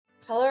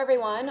Hello,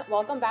 everyone.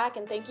 Welcome back,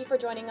 and thank you for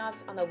joining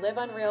us on the Live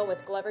Unreal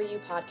with Glover U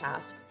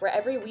podcast, where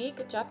every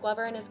week, Jeff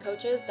Glover and his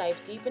coaches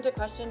dive deep into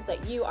questions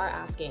that you are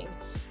asking.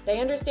 They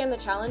understand the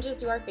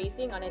challenges you are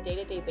facing on a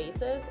day-to-day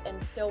basis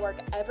and still work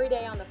every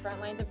day on the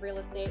front lines of real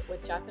estate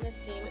with Jeff and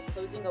his team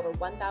closing over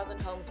 1,000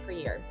 homes per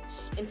year.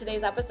 In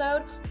today's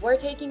episode, we're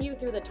taking you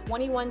through the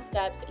 21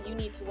 steps you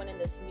need to win in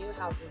this new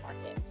housing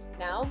market.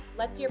 Now,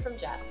 let's hear from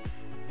Jeff.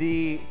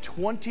 The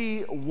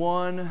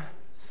 21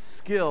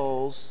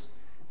 skills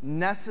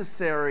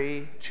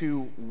necessary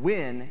to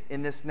win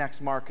in this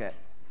next market.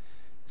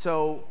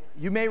 So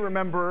you may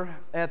remember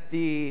at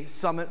the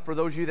summit, for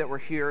those of you that were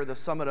here, the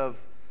summit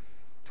of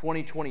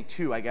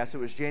 2022, I guess it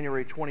was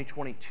January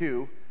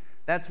 2022,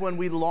 that's when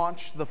we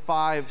launched the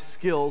 5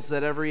 skills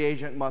that every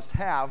agent must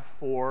have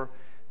for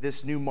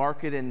this new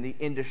market in the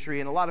industry.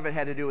 And a lot of it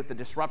had to do with the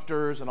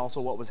disruptors and also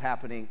what was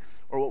happening,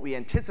 or what we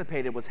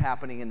anticipated was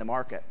happening in the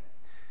market.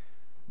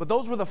 But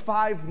those were the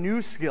 5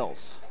 new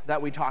skills that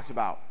we talked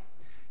about.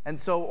 And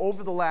so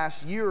over the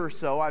last year or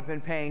so, I've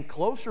been paying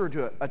closer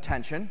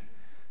attention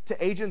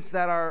to agents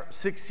that are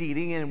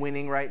succeeding and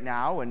winning right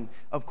now, and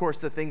of course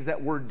the things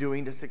that we're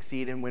doing to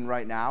succeed and win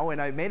right now.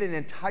 And I made an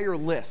entire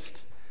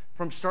list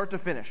from start to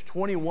finish,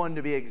 21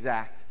 to be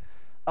exact,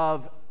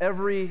 of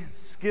every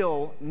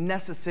skill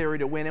necessary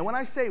to win. And when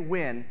I say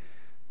win,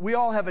 we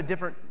all have a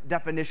different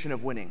definition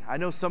of winning. I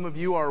know some of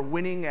you are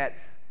winning at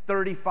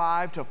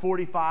 35 to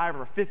 45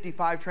 or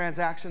 55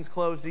 transactions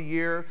closed a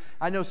year.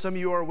 I know some of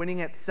you are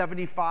winning at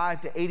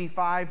 75 to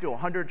 85 to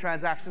 100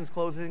 transactions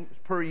closing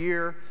per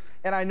year.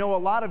 And I know a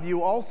lot of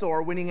you also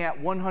are winning at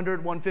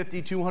 100,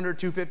 150, 200,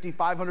 250,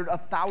 500,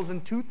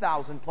 1,000,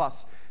 2,000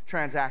 plus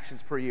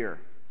transactions per year.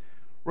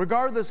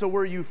 Regardless of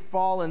where you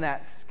fall in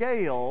that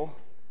scale,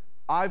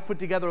 I've put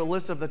together a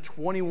list of the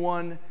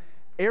 21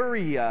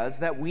 areas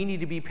that we need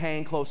to be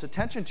paying close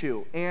attention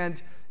to.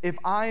 And if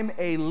I'm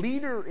a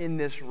leader in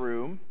this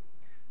room,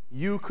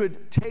 you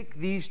could take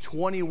these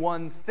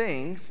 21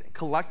 things,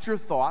 collect your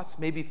thoughts,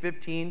 maybe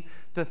 15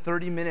 to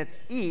 30 minutes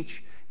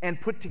each, and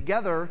put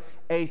together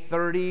a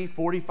 30,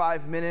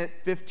 45 minute,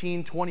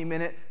 15, 20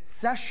 minute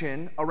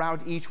session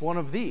around each one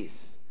of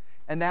these.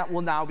 And that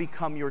will now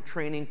become your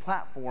training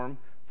platform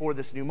for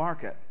this new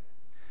market.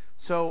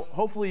 So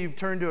hopefully you've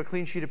turned to a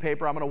clean sheet of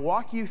paper. I'm going to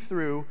walk you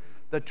through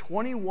the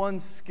 21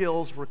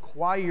 skills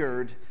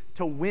required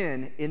to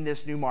win in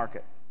this new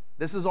market.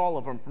 This is all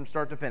of them from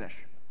start to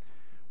finish.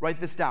 Write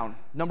this down.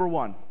 Number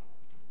 1,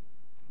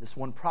 this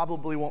one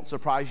probably won't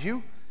surprise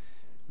you,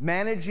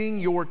 managing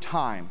your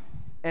time.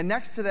 And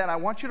next to that, I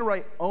want you to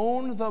write,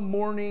 own the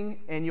morning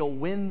and you'll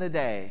win the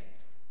day.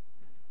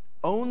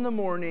 Own the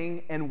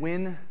morning and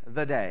win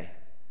the day.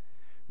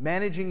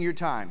 Managing your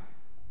time.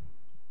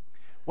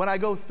 When I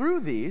go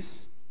through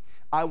these,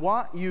 I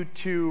want you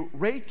to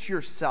rate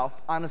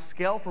yourself on a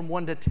scale from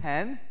 1 to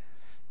 10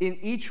 in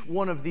each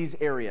one of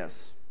these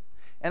areas.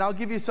 And I'll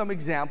give you some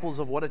examples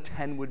of what a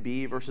 10 would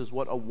be versus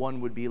what a 1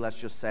 would be, let's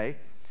just say.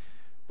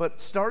 But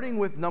starting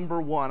with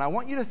number 1, I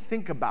want you to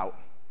think about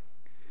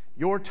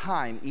your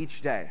time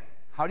each day.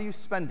 How do you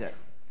spend it?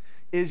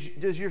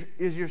 Is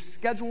your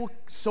schedule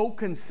so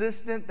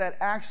consistent that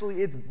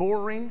actually it's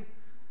boring?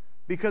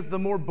 Because the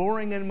more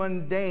boring and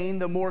mundane,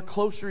 the more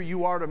closer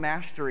you are to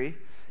mastery.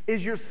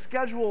 Is your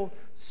schedule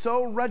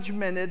so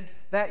regimented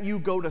that you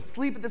go to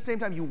sleep at the same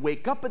time, you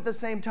wake up at the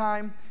same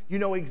time, you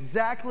know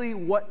exactly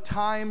what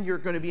time you're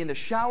going to be in the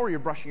shower, you're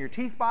brushing your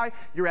teeth by,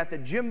 you're at the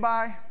gym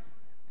by?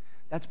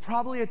 That's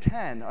probably a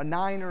 10, a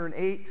 9 or an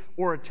 8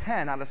 or a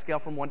 10 on a scale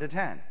from 1 to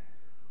 10.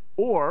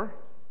 Or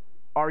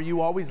are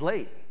you always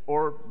late?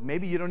 Or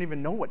maybe you don't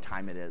even know what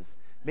time it is.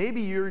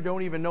 Maybe you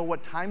don't even know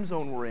what time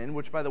zone we're in,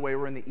 which, by the way,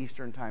 we're in the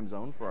Eastern time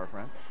zone for our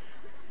friends.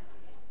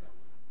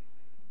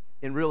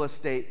 In real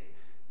estate,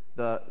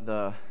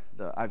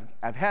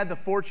 I've had the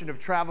fortune of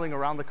traveling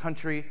around the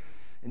country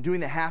and doing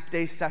the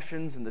half-day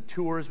sessions and the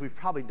tours. We've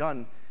probably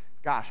done,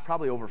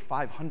 probably over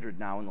 500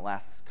 now in the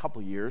last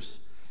couple years.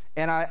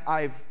 And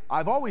I've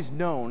always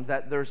known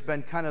that there's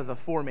been kind of the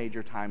 4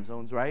 major time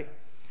zones, right?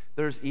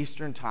 There's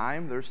Eastern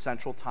time, there's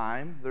Central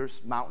time,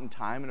 there's Mountain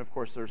time, and of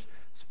course there's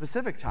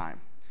Pacific time.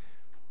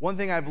 One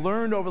thing I've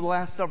learned over the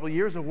last several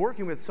years of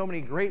working with so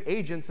many great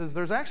agents is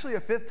there's actually a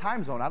 5th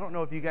time zone. I don't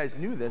know if you guys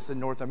knew this in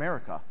North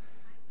America,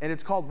 and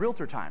it's called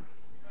realtor time.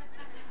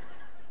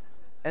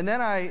 And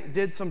then I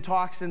did some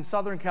talks in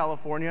Southern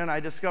California, and I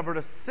discovered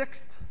a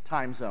 6th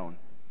time zone,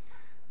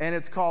 and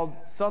it's called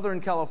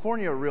Southern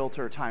California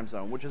Realtor time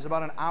zone, which is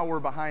about an hour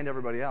behind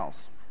everybody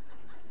else.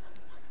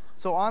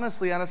 So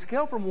honestly, on a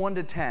scale from 1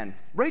 to 10,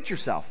 rate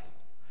yourself.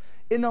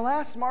 In the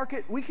last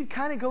market, we could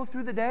kind of go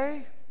through the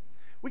day.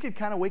 We could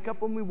kind of wake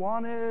up when we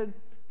wanted,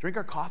 drink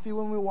our coffee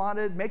when we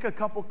wanted, make a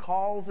couple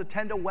calls,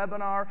 attend a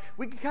webinar.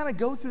 We could kind of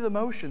go through the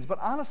motions. But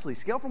honestly,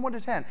 scale from 1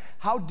 to 10,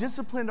 how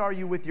disciplined are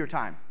you with your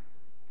time?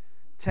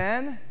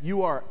 10,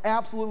 you are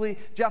absolutely,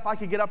 Jeff, I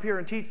could get up here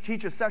and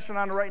teach a session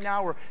on it right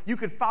now, or you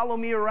could follow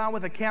me around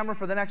with a camera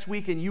for the next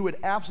week and you would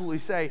absolutely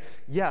say,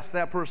 yes,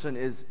 that person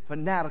is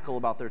fanatical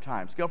about their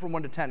time. Scale from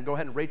 1 to 10, go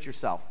ahead and rate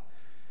yourself.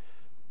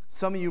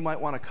 Some of you might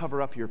want to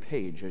cover up your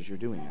page as you're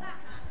doing that.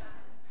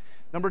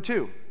 Number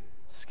 2,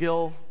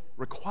 skill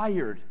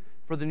required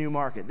for the new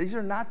market. These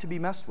are not to be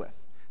messed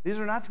with. These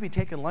are not to be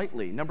taken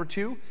lightly. Number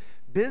 2,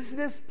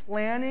 business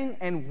planning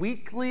and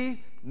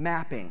weekly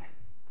mapping.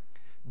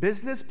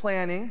 Business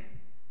planning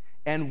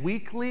and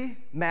weekly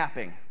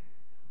mapping.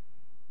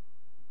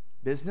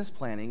 Business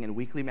planning and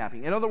weekly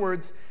mapping. In other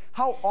words,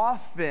 how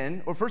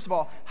often, or first of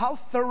all, how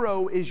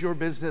thorough is your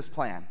business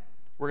plan?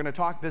 We're going to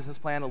talk business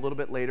plan a little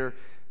bit later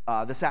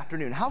this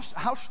afternoon. How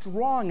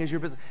strong is your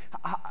business?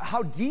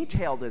 How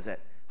detailed is it?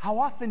 How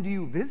often do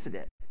you visit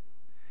it?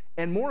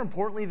 And more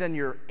importantly than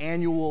your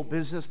annual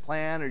business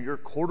plan or your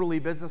quarterly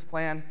business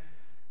plan,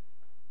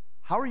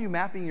 how are you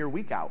mapping your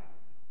week out?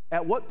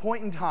 At what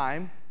point in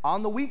time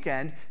on the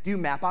weekend do you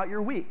map out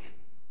your week?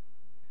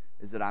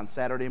 Is it on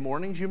Saturday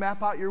mornings you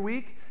map out your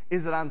week?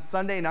 Is it on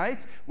Sunday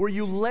nights where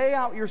you lay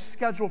out your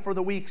schedule for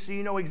the week so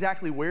you know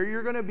exactly where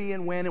you're going to be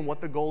and when and what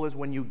the goal is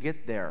when you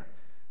get there?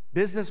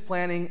 Business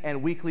planning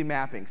and weekly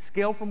mapping.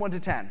 Scale from 1 to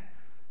 10.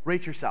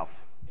 Rate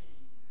yourself.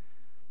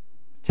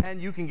 10,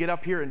 you can get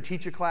up here and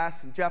teach a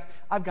class. And Jeff,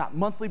 I've got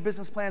monthly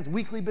business plans,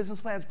 weekly business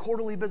plans,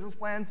 quarterly business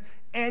plans,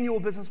 annual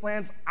business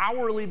plans,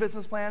 hourly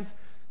business plans.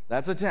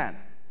 That's a 10.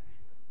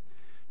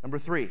 Number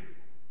 3.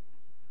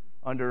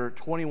 Under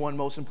 21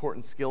 most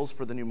important skills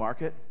for the new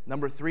market.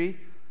 Number 3,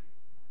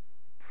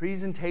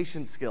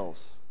 presentation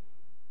skills.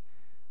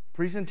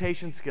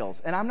 Presentation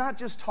skills. And I'm not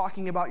just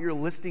talking about your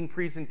listing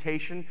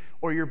presentation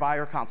or your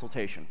buyer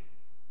consultation.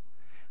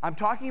 I'm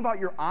talking about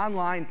your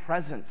online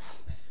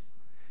presence,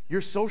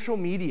 your social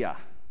media,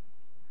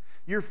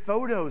 your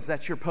photos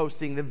that you're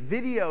posting, the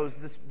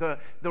videos,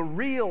 the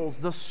reels,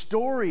 the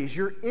stories,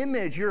 your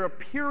image, your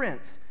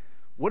appearance.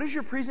 What is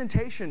your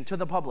presentation to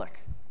the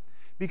public?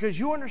 Because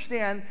you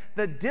understand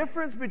the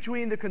difference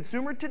between the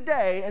consumer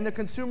today and the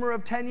consumer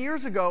of 10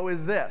 years ago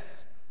is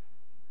this.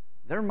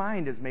 Their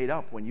mind is made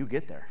up when you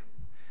get there.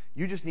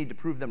 You just need to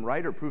prove them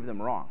right or prove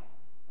them wrong.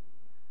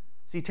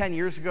 See, 10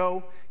 years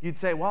ago, you'd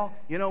say, well,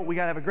 we got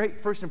to have a great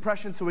first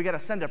impression, so we got to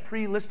send a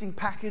pre-listing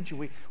package, and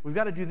we've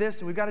got to do this,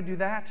 and we've got to do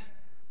that.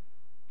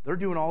 They're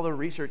doing all their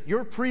research.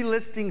 Your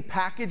pre-listing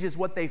package is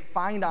what they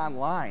find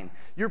online.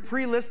 Your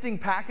pre-listing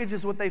package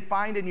is what they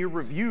find in your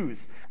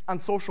reviews on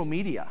social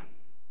media.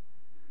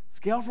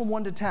 Scale from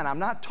 1 to 10. I'm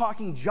not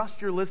talking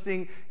just your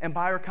listing and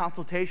buyer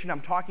consultation. I'm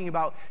talking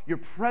about your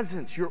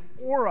presence, your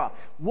aura.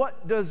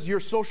 What does your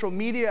social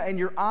media and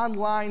your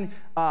online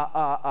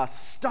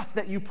stuff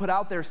that you put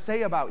out there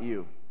say about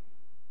you?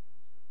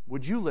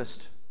 Would you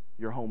list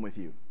your home with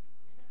you?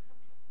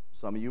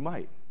 Some of you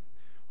might.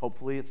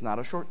 Hopefully it's not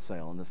a short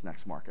sale in this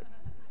next market.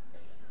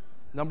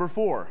 Number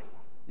 4.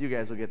 You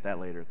guys will get that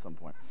later at some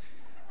point.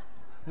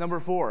 Number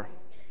 4.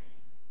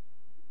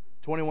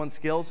 21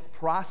 skills,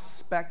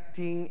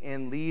 prospecting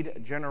and lead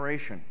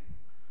generation.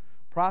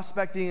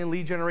 Prospecting and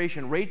lead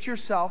generation. Rate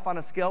yourself on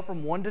a scale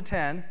from 1 to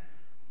 10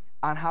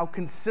 on how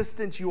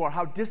consistent you are,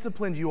 how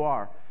disciplined you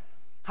are,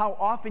 how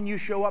often you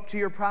show up to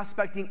your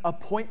prospecting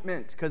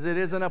appointment, because it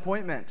is an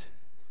appointment.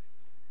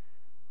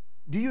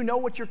 Do you know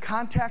what your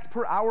contact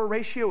per hour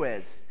ratio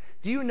is?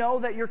 Do you know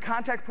that your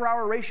contact per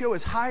hour ratio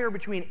is higher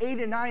between 8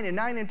 and 9 and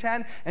 9 and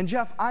 10? And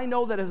Jeff, I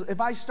know that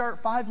if I start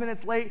 5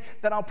 minutes late,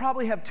 then I'll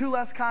probably have 2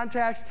 less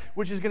contacts,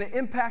 which is going to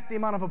impact the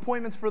amount of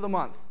appointments for the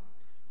month.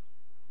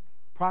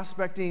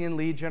 Prospecting and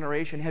lead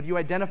generation. Have you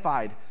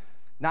identified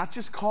not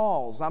just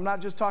calls? I'm not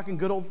just talking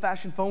good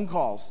old-fashioned phone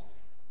calls.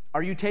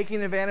 Are you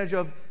taking advantage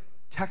of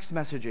text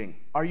messaging?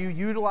 Are you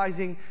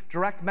utilizing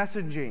direct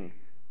messaging,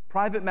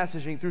 private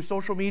messaging through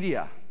social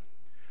media?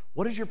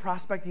 What does your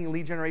prospecting and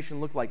lead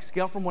generation look like?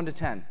 Scale from 1 to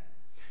 10.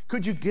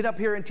 Could you get up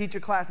here and teach a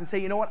class and say,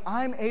 you know what,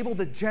 I'm able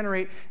to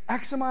generate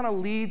X amount of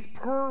leads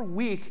per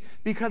week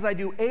because I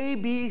do A,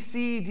 B,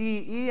 C,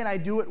 D, E, and I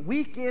do it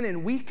week in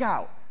and week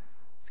out.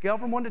 Scale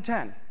from 1 to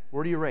 10.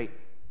 Where do you rate?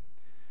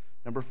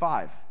 Number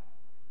 5,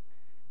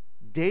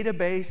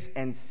 database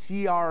and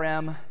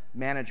CRM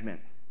management.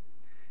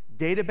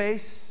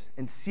 Database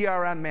and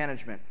CRM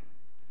management.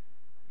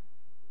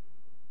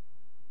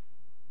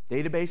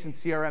 Database and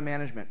CRM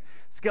management.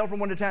 Scale from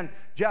 1 to 10.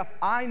 Jeff,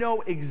 I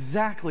know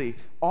exactly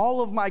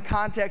all of my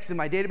contacts in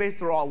my database.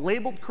 They're all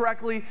labeled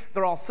correctly.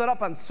 They're all set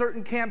up on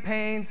certain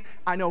campaigns.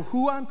 I know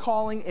who I'm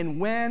calling and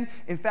when.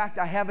 In fact,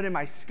 I have it in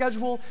my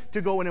schedule to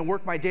go in and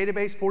work my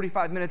database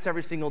 45 minutes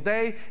every single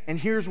day. And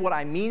here's what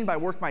I mean by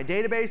work my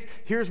database.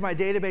 Here's my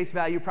database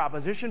value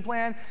proposition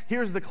plan.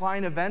 Here's the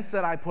client events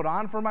that I put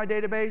on for my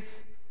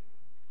database.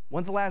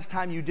 When's the last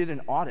time you did an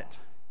audit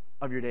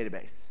of your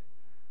database?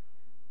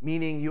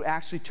 Meaning you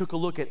actually took a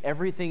look at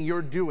everything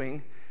you're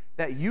doing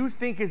that you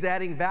think is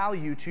adding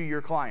value to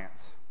your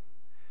clients.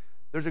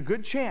 There's a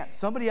good chance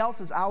somebody else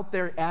is out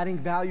there adding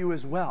value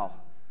as well.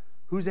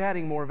 Who's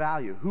adding more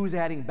value? Who's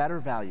adding better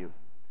value?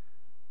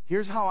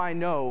 Here's how I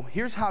know.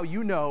 Here's how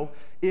you know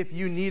if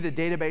you need a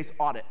database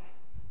audit.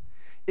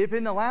 If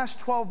in the last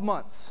 12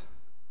 months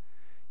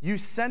you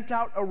sent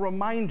out a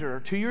reminder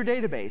to your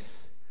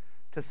database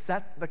to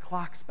set the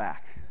clocks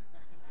back,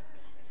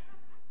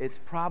 it's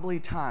probably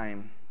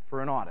time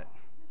for an audit.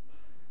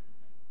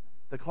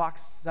 The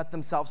clocks set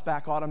themselves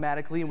back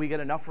automatically, and we get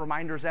enough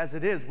reminders as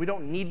it is. We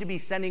don't need to be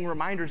sending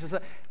reminders. Just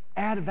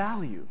add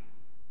value.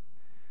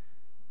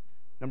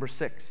 Number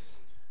 6,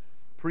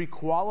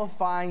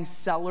 pre-qualifying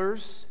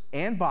sellers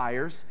and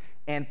buyers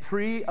and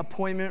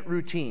pre-appointment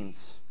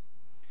routines.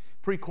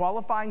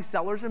 Pre-qualifying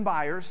sellers and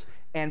buyers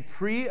and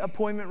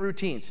pre-appointment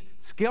routines.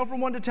 Scale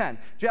from 1 to 10.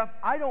 Jeff,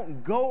 I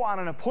don't go on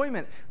an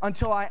appointment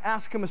until I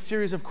ask him a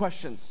series of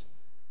questions.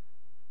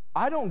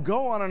 I don't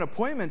go on an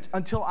appointment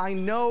until I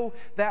know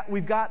that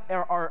we've got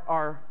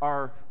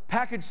our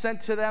package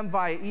sent to them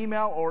via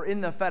email or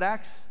in the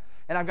FedEx,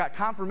 and I've got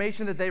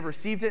confirmation that they've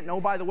received it. And oh,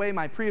 by the way,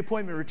 my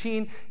pre-appointment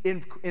routine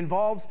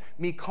involves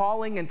me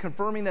calling and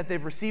confirming that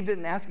they've received it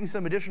and asking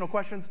some additional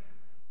questions.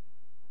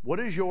 What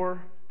is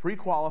your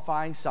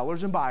pre-qualifying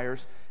sellers and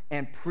buyers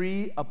and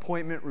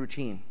pre-appointment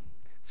routine?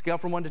 Scale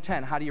from 1 to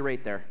 10. How do you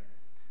rate there?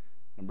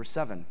 Number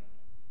 7.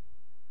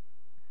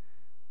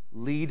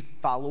 Lead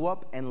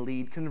follow-up and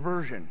lead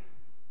conversion.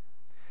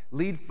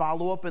 Lead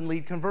follow-up and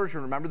lead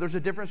conversion. Remember, there's a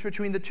difference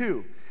between the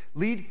two.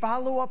 Lead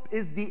follow-up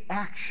is the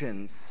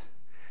actions.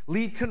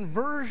 Lead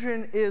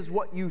conversion is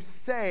what you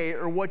say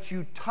or what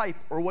you type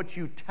or what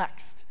you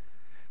text.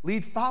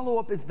 Lead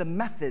follow-up is the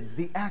methods,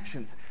 the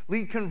actions.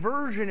 Lead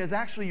conversion is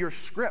actually your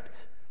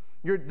script,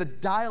 the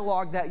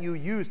dialogue that you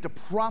use to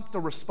prompt a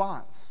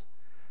response.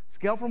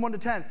 Scale from 1 to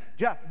 10.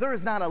 Jeff, there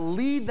is not a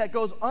lead that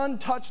goes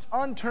untouched,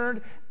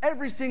 unturned.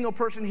 Every single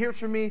person hears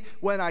from me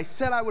when I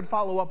said I would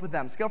follow up with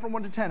them. Scale from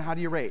 1 to 10. How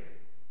do you rate?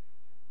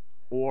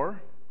 Or,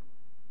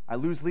 I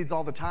lose leads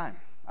all the time.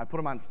 I put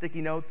them on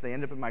sticky notes. They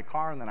end up in my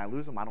car, and then I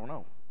lose them. I don't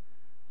know.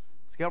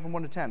 Scale from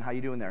 1 to 10. How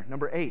you doing there?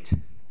 Number 8.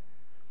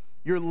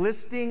 Your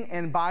listing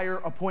and buyer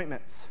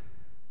appointments.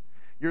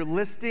 Your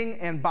listing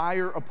and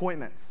buyer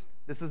appointments.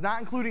 This is not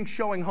including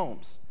showing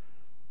homes.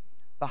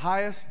 The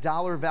highest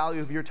dollar value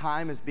of your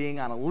time is being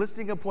on a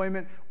listing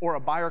appointment or a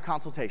buyer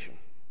consultation.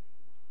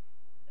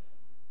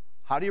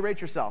 How do you rate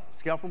yourself?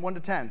 Scale from 1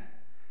 to 10.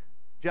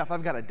 Jeff,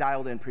 I've got a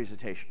dialed-in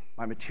presentation.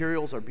 My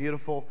materials are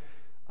beautiful.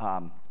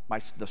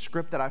 The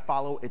script that I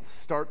follow, it's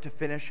start to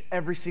finish.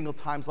 Every single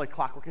time's like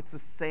clockwork. It's the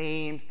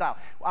same style.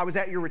 I was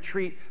at your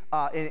retreat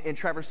in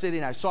Traverse City,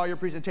 and I saw your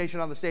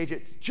presentation on the stage.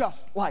 It's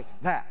just like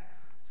that.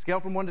 Scale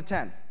from 1 to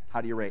 10. How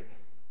do you rate?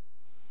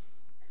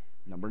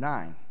 Number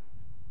 9.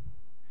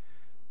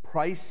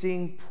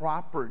 Pricing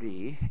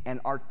property and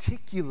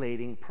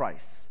articulating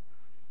price.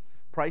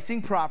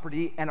 Pricing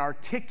property and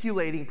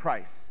articulating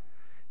price.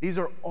 These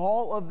are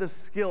all of the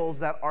skills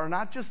that are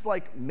not just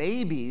like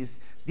maybes.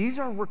 These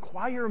are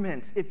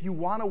requirements if you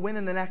want to win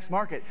in the next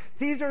market.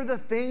 These are the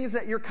things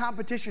that your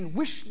competition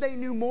wish they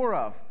knew more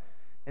of.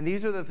 And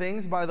these are the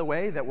things, by the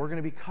way, that we're going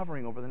to be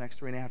covering over the next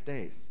 3.5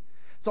 days.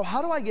 So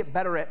how do I get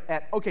better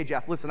at okay,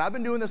 Jeff, listen, I've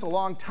been doing this a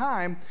long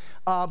time,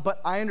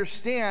 but I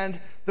understand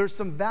there's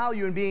some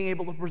value in being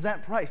able to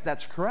present price.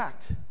 That's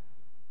correct.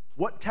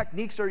 What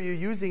techniques are you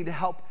using to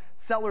help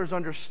sellers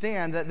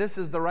understand that this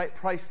is the right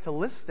price to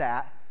list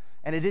at,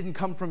 and it didn't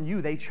come from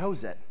you, they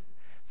chose it?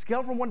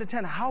 Scale from 1 to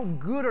 10, how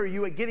good are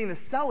you at getting the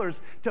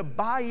sellers to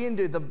buy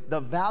into the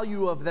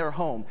value of their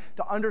home,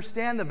 to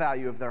understand the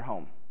value of their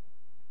home?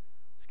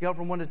 Scale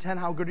from 1 to 10,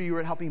 how good are you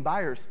at helping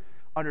buyers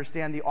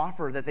understand the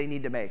offer that they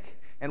need to make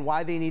and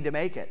why they need to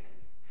make it?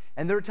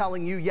 And they're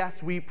telling you,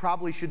 yes, we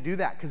probably should do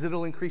that because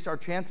it'll increase our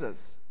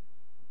chances.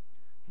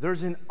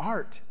 There's an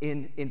art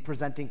in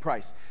presenting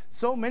price.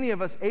 So many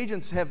of us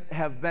agents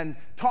have been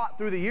taught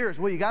through the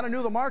years, well, you got to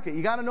know the market,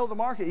 you got to know the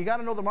market, you got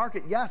to know the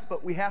market. Yes,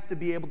 but we have to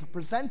be able to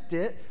present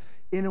it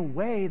in a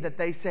way that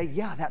they say,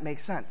 yeah, that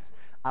makes sense.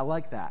 I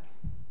like that.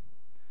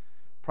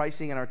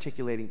 Pricing and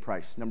articulating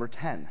price. Number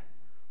 10.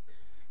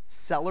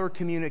 Seller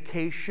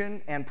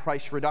communication and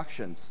price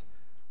reductions.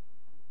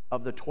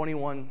 Of the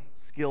 21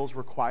 skills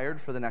required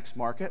for the next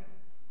market,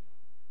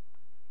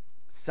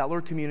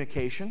 seller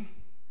communication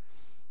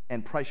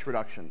and price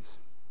reductions.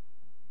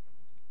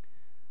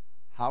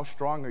 How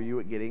strong are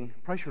you at getting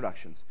price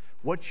reductions?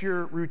 What's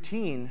your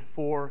routine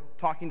for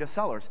talking to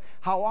sellers?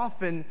 How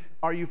often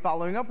are you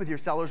following up with your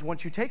sellers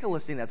once you take a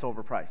listing that's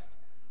overpriced?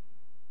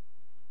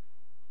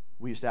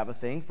 We used to have a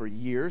thing for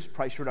years,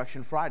 Price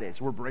Reduction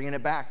Fridays. We're bringing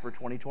it back for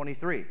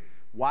 2023.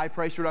 Why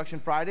Price Reduction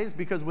Fridays?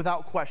 Because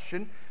without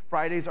question,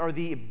 Fridays are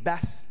the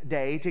best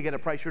day to get a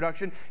price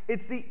reduction.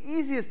 It's the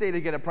easiest day to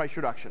get a price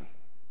reduction.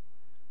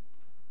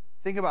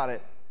 Think about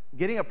it.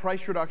 Getting a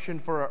price reduction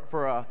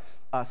for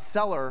a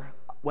seller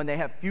when they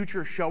have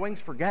future showings,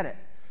 forget it.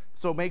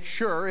 So make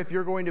sure if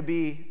you're going to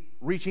be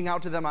reaching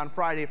out to them on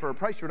Friday for a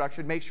price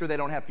reduction, make sure they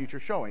don't have future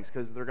showings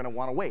because they're going to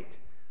want to wait.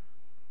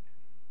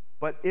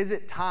 But is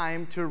it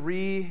time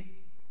to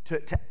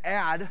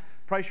add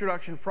Price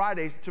Reduction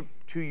Fridays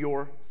to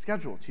your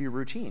schedule, to your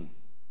routine?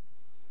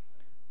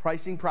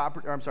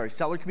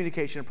 Seller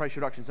communication and price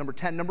reductions. Number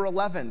 10. Number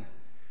 11,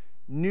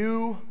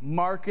 new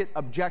market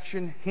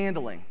objection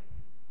handling.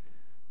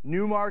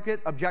 New market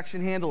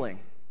objection handling.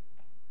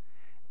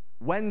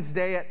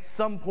 Wednesday at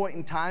some point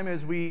in time,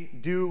 as we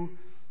do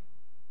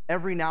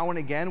every now and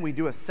again, we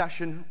do a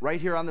session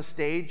right here on the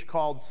stage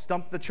called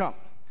Stump the Chump.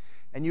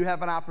 And you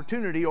have an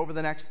opportunity over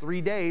the next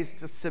 3 days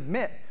to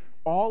submit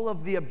all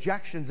of the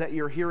objections that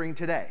you're hearing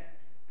today.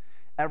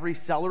 Every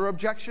seller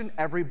objection,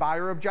 every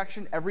buyer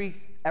objection,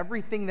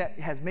 everything that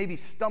has maybe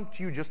stumped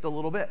you just a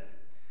little bit.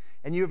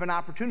 And you have an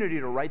opportunity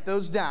to write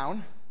those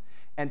down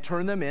and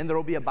turn them in. There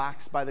will be a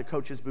box by the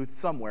coach's booth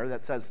somewhere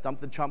that says Stump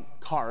the Chump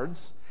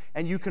cards.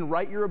 And you can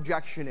write your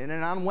objection in.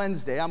 And on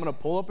Wednesday, I'm going to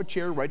pull up a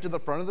chair right to the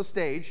front of the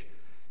stage,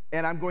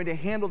 and I'm going to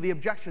handle the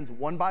objections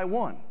one by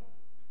one.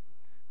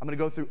 I'm going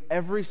to go through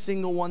every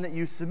single one that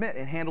you submit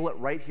and handle it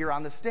right here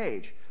on the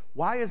stage.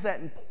 Why is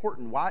that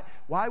important?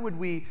 Why would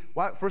we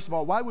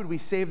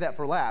save that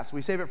for last?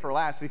 We save it for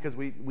last because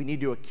we need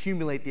to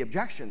accumulate the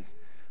objections.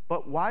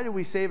 But why do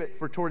we save it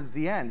for towards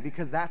the end?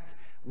 Because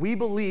we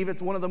believe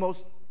it's one of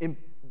the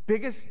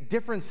biggest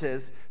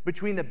differences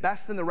between the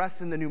best and the rest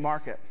in the new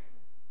market.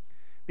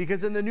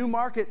 Because in the new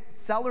market,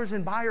 sellers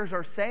and buyers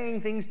are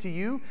saying things to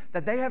you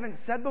that they haven't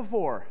said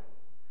before.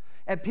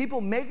 And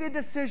people make a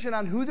decision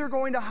on who they're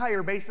going to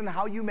hire based on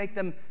how you make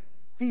them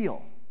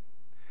feel.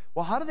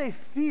 Well, how do they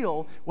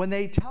feel when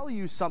they tell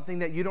you something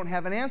that you don't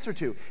have an answer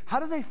to? How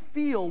do they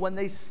feel when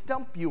they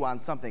stump you on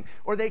something?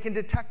 Or they can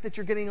detect that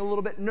you're getting a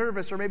little bit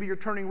nervous, or maybe you're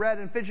turning red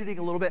and fidgeting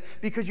a little bit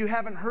because you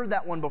haven't heard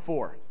that one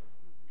before.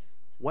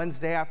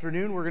 Wednesday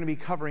afternoon, we're going to be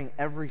covering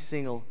every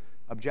single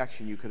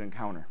objection you could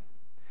encounter.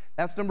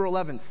 That's number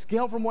 11.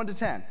 Scale from 1 to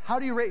 10. How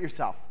do you rate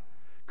yourself?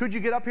 Could you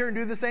get up here and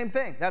do the same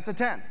thing? That's a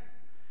 10.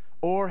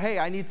 Or, hey,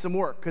 I need some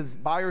work, because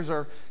buyers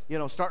are,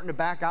 starting to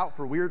back out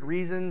for weird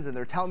reasons, and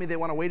they're telling me they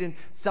want to wait.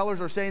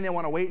 Sellers are saying they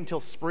want to wait until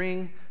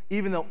spring,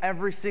 even though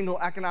every single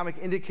economic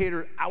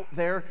indicator out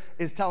there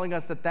is telling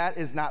us that that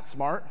is not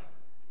smart.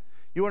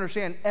 You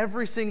understand,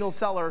 every single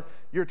seller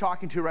you're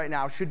talking to right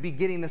now should be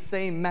getting the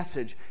same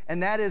message,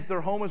 and that is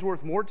their home is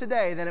worth more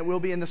today than it will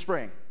be in the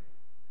spring.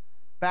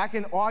 Back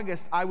in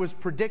August, I was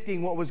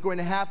predicting what was going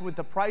to happen with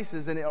the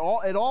prices, and it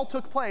all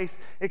took place,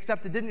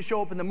 except it didn't show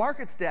up in the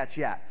market stats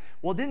yet.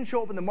 Well, it didn't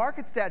show up in the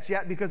market stats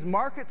yet because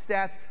market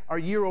stats are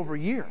year over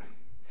year.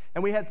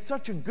 And we had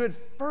such a good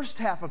first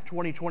half of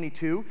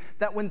 2022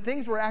 that when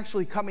things were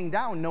actually coming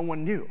down, no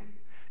one knew,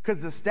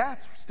 because the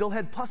stats still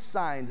had plus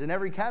signs in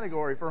every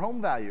category for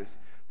home values.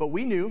 But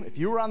we knew if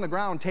you were on the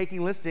ground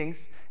taking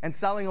listings and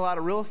selling a lot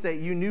of real estate,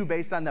 you knew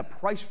based on the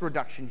price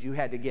reductions you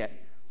had to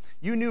get.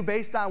 You knew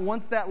based on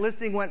once that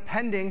listing went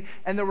pending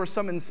and there were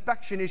some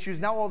inspection issues,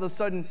 now all of a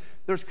sudden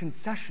there's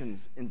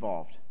concessions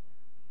involved.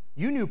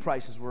 You knew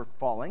prices were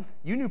falling.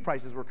 You knew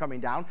prices were coming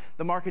down.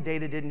 The market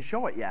data didn't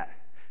show it yet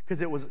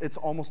because it's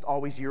almost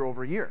always year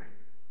over year,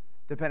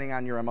 depending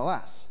on your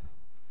MLS.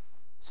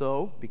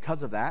 So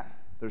because of that,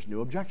 there's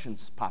new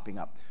objections popping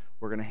up.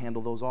 We're going to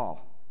handle those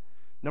all.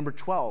 Number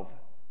 12,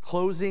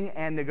 closing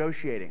and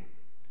negotiating.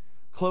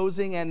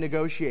 Closing and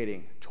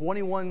negotiating,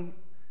 21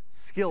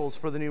 skills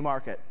for the new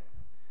market.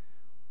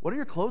 What are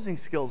your closing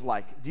skills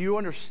like? Do you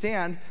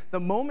understand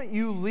the moment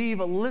you leave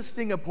a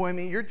listing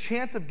appointment, your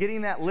chance of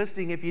getting that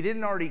listing, if you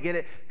didn't already get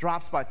it,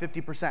 drops by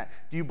 50%?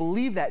 Do you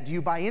believe that? Do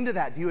you buy into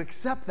that? Do you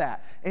accept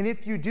that? And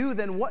if you do,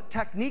 then what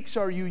techniques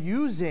are you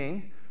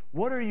using?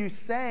 What are you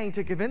saying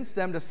to convince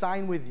them to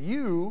sign with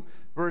you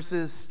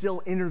versus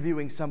still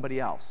interviewing somebody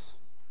else?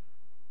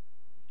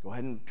 Go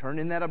ahead and turn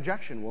in that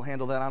objection. We'll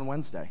handle that on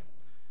Wednesday.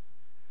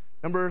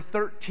 Number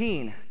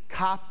 13,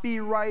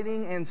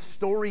 copywriting and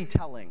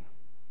storytelling.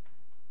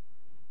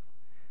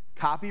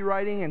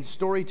 Copywriting and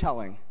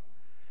storytelling.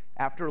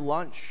 After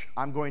lunch,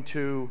 I'm going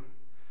to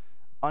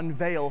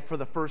unveil for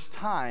the first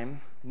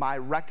time my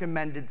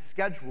recommended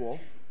schedule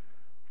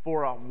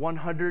for a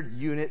 100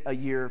 unit a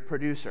year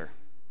producer.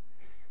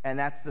 And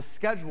that's the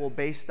schedule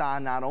based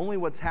on not only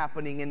what's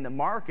happening in the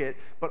market,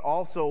 but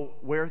also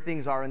where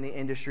things are in the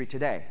industry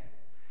today.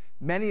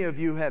 Many of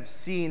you have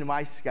seen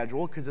my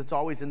schedule because it's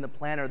always in the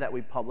planner that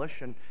we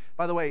publish. And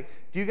by the way,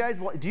 do you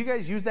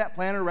guys use that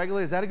planner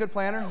regularly? Is that a good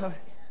planner?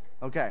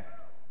 Okay.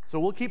 So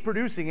we'll keep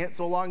producing it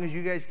so long as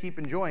you guys keep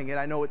enjoying it.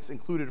 I know it's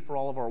included for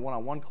all of our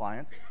one-on-one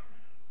clients.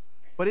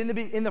 But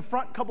in the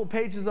front couple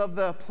pages of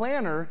the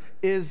planner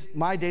is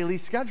my daily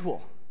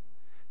schedule.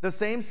 The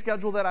same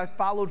schedule that I've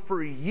followed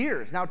for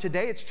years. Now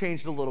today it's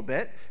changed a little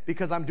bit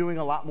because I'm doing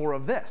a lot more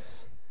of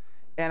this.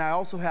 And I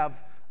also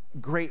have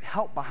great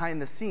help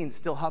behind the scenes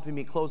still helping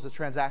me close the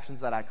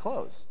transactions that I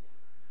close.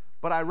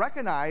 But I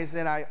recognize,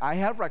 and I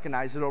have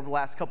recognized it over the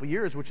last couple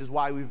years, which is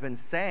why we've been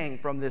saying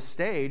from this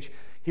stage,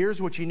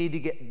 here's what you need to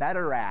get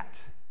better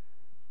at.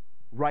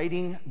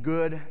 Writing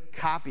good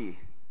copy,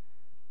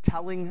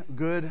 telling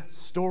good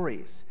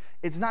stories.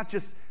 It's not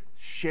just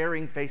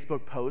sharing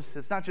Facebook posts.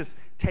 It's not just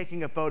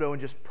taking a photo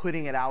and just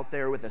putting it out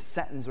there with a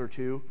sentence or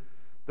two.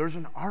 There's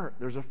an art,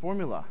 there's a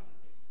formula.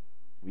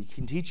 We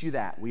can teach you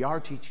that. We are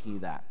teaching you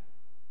that.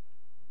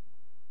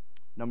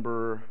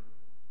 Number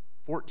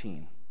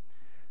 14.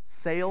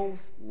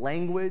 Sales,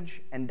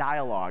 language, and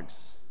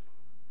dialogues.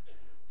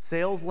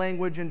 Sales,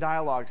 language, and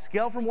dialogues.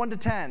 Scale from 1 to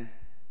 10.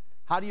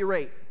 How do you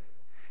rate?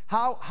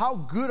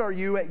 How good are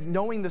you at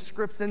knowing the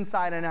scripts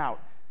inside and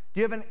out? Do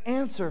you have an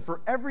answer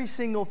for every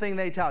single thing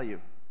they tell you?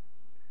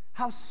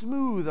 How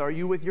smooth are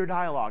you with your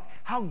dialogue?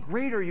 How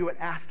great are you at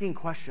asking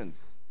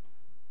questions?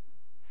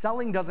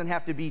 Selling doesn't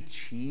have to be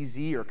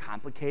cheesy or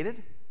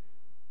complicated.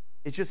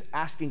 It's just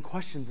asking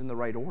questions in the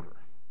right order.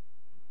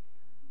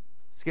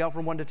 Scale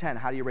from 1 to 10,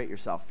 how do you rate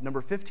yourself?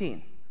 Number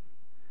 15,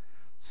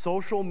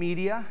 social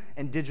media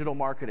and digital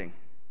marketing.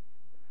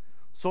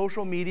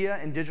 Social media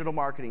and digital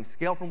marketing,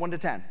 scale from 1 to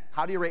 10.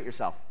 How do you rate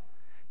yourself?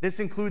 This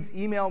includes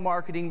email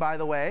marketing, by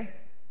the way.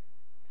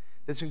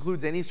 This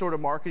includes any sort of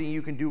marketing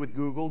you can do with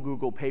Google,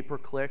 Google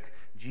pay-per-click,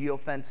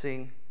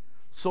 geofencing,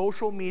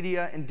 social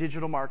media and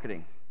digital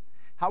marketing.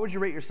 How would you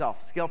rate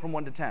yourself? Scale from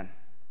 1 to 10.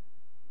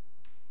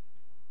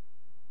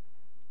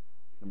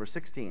 Number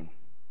 16,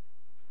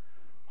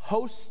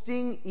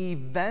 hosting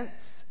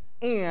events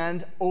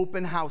and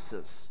open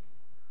houses.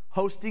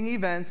 Hosting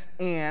events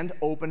and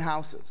open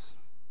houses.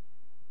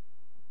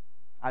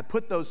 I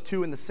put those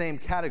two in the same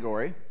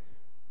category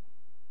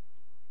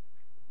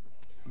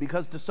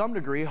because to some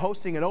degree,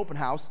 hosting an open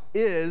house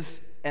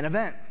is an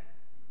event.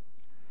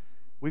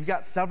 We've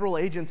got several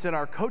agents in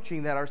our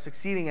coaching that are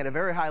succeeding at a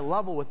very high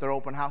level with their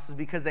open houses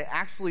because they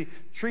actually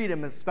treat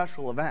them as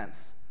special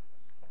events.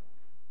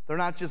 They're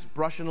not just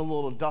brushing a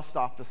little dust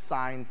off the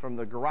sign from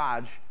the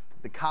garage,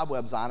 the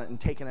cobwebs on it, and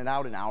taking it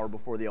out an hour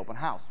before the open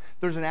house.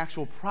 There's an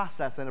actual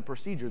process and a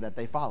procedure that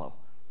they follow.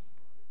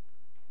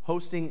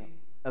 Hosting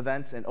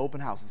events and open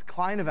houses,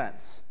 client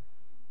events,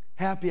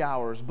 happy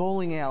hours,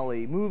 bowling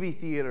alley, movie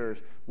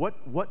theaters.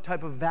 What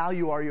type of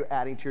value are you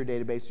adding to your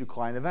database through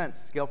client events?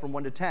 Scale from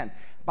 1 to 10.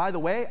 By the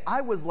way,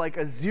 I was like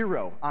a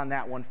 0 on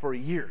that one for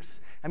years.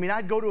 I mean,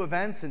 I'd go to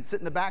events and sit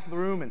in the back of the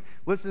room and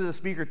listen to the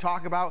speaker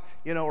talk about,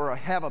 or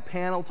have a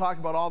panel talk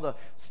about all the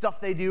stuff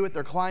they do at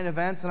their client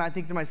events, and I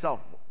think to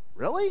myself,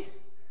 really?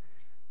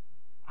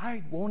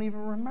 I won't even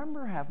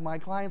remember half my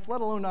clients,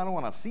 let alone I don't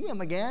want to see them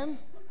again.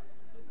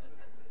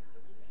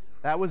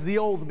 That was the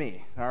old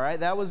me, all right?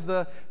 That was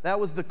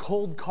the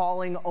cold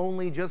calling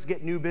only, just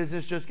get new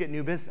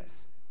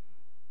business.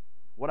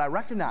 What I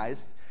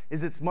recognized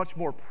is it's much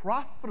more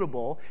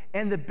profitable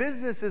and the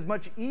business is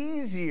much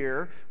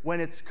easier when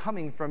it's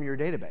coming from your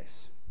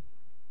database.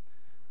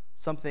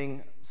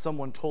 Something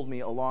someone told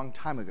me a long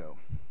time ago.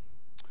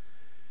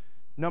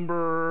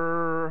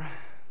 Number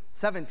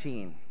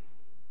 17,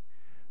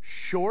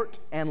 short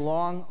and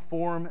long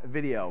form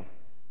video.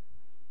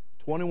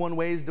 21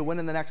 ways to win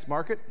in the next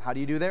market. How do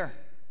you do there?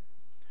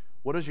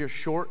 What does your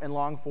short and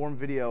long form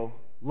video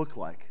look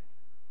like?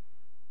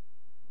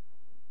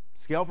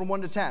 Scale from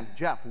 1 to 10.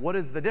 Jeff, what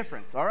is the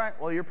difference? All right,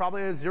 well, you're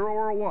probably a 0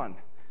 or a 1.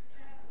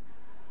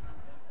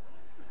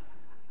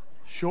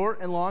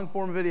 Short and long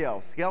form video.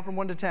 Scale from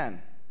 1 to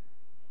 10.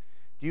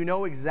 Do you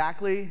know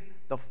exactly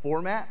the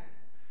format?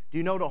 Do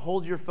you know to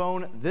hold your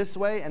phone this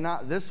way and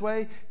not this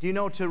way? Do you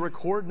know to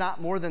record not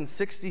more than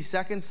 60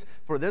 seconds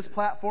for this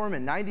platform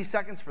and 90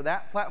 seconds for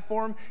that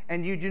platform?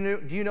 And do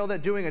you know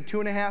that doing a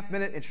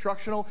 2.5-minute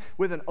instructional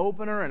with an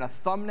opener and a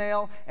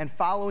thumbnail and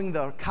following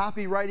the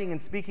copywriting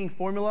and speaking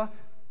formula,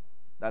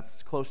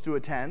 that's close to a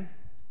 10.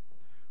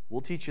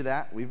 We'll teach you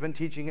that. We've been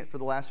teaching it for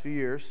the last few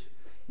years.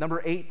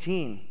 Number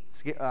 18,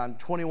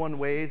 21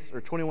 ways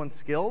or 21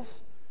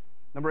 skills.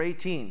 Number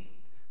 18,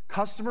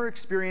 customer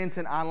experience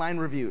and online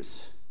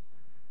reviews.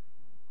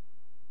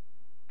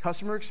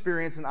 Customer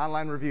experience and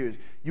online reviews.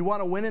 You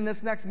want to win in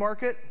this next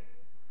market?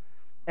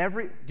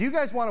 Do you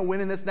guys want to win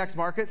in this next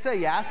market? Say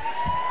yes.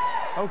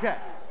 Okay.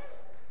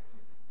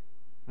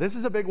 This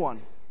is a big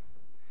one.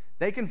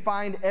 They can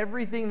find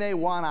everything they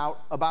want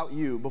out about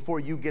you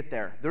before you get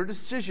there. Their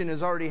decision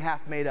is already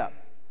half made up.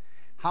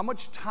 How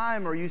much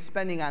time are you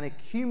spending on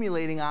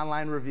accumulating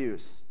online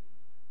reviews?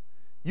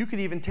 You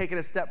could even take it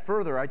a step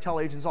further. I tell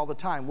agents all the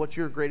time, what's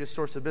your greatest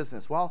source of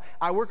business? Well,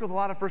 I work with a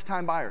lot of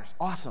first-time buyers.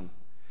 Awesome.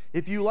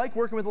 If you like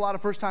working with a lot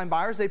of first-time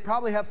buyers, they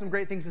probably have some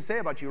great things to say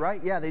about you,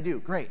 right? Yeah, they do.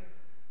 Great.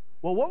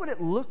 Well, what would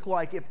it look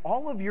like if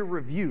all of your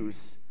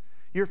reviews,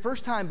 your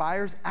first-time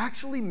buyers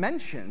actually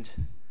mentioned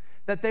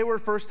that they were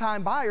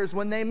first-time buyers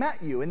when they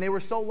met you and they were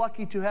so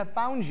lucky to have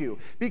found you?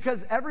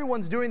 Because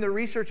everyone's doing their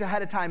research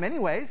ahead of time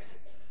anyways.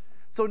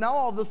 So now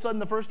all of a sudden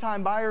the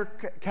first-time buyer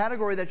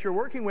category that you're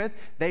working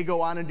with, they go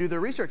on and do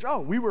their research. Oh,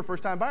 we were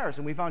first-time buyers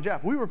and we found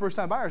Jeff. We were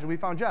first-time buyers and we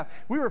found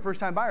Jeff. We were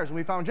first-time buyers and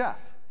we found Jeff.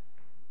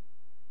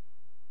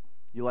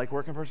 You like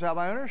working for sale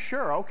by owner?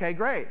 Sure, okay,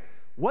 great.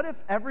 What if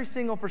every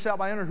single for sale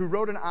by owner who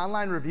wrote an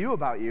online review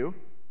about you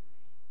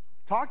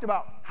talked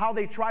about how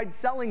they tried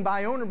selling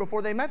by owner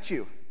before they met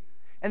you?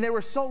 And they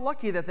were so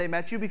lucky that they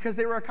met you because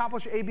they were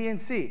accomplished A, B, and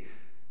C.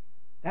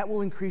 That will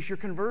increase your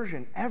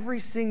conversion. Every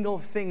single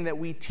thing that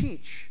we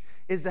teach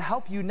is to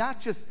help you not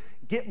just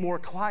get more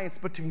clients,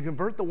 but to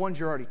convert the ones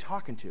you're already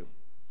talking to.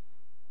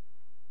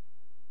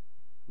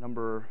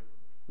 Number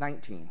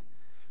 19,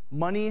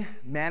 money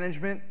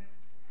management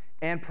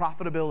and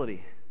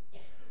profitability.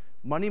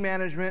 Money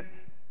management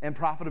and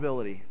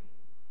profitability.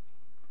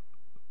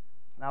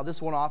 Now,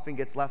 this one often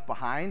gets left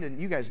behind,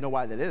 and you guys know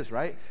why that is,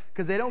 right?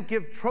 Because they don't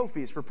give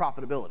trophies for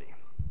profitability.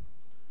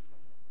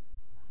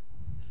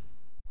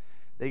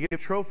 They give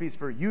trophies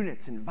for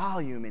units and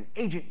volume and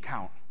agent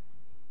count.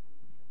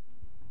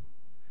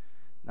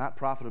 not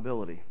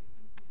profitability.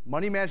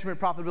 Money management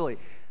profitability.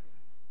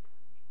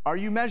 Are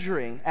you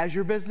measuring, as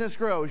your business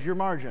grows, your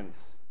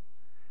margins?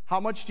 How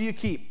much do you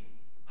keep?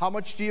 How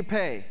much do you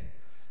pay?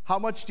 How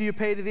much do you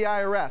pay to the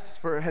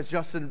IRS? Has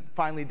Justin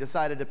finally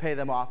decided to pay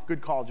them off?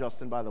 Good call,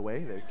 Justin, by the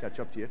way. They catch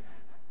up to you.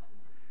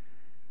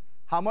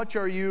 How much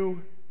are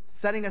you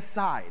setting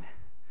aside?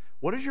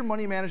 What does your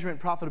money management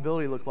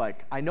profitability look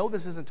like? I know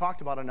this isn't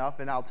talked about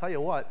enough, and I'll tell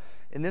you what,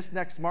 in this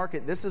next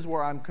market, this is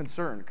where I'm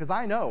concerned, because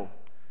I know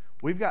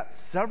we've got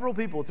several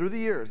people through the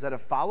years that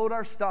have followed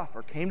our stuff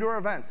or came to our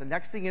events, and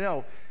next thing you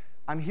know,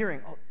 I'm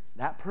hearing, oh,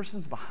 that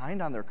person's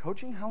behind on their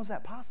coaching? How is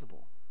that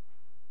possible?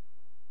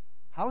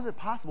 How is it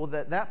possible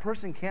that that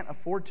person can't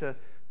afford to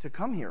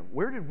come here?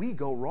 Where did we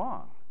go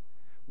wrong?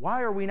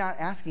 Why are we not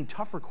asking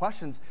tougher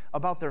questions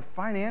about their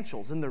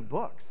financials in their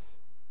books?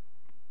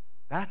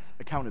 That's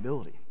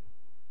accountability.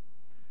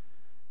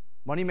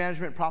 Money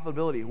management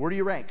profitability. Where do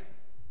you rank?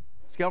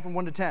 Scale from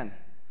 1 to 10.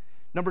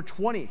 Number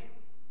 20,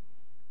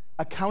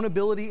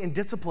 accountability and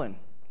discipline.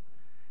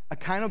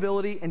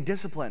 Accountability and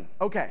discipline.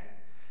 Okay,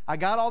 I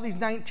got all these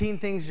 19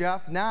 things,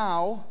 Jeff.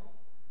 Now,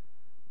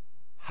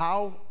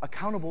 how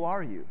accountable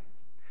are you?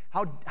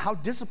 How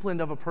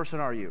disciplined of a person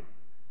are you?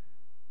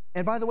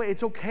 And by the way,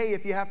 it's okay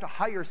if you have to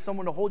hire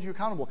someone to hold you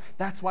accountable.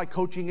 That's why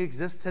coaching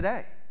exists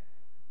today.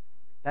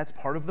 That's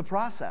part of the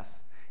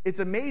process. It's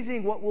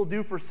amazing what we'll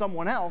do for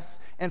someone else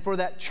and for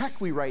that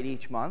check we write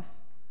each month,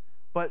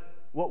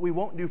 but what we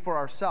won't do for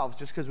ourselves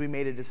just because we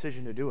made a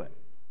decision to do it.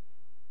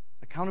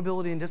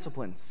 Accountability and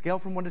discipline. Scale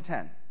from 1 to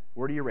 10.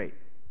 Where do you rate?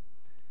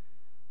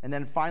 And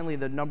then finally,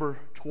 the number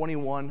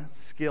 21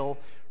 skill,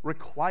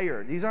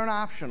 required. These aren't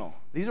optional.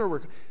 These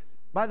are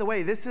by the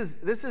way, this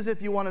is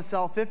if you want to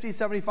sell 50,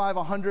 75,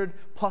 100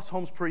 plus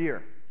homes per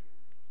year.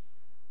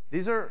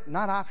 These are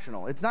not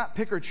optional. It's not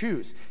pick or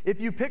choose.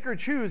 If you pick or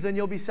choose, then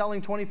you'll be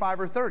selling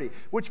 25 or 30,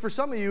 which for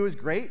some of you is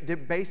great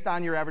based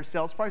on your average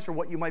sales price or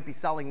what you might be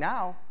selling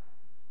now.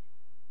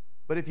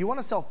 But if you want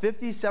to sell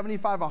 50,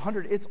 75,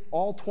 100, it's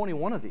all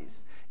 21 of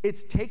these.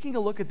 It's taking a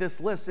look at this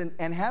list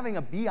and having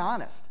a be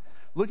honest,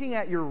 looking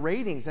at your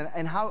ratings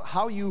and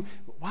how you,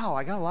 wow,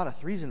 I got a lot of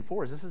 3s and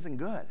 4s. This isn't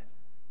good.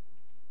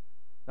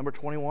 Number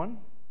 21,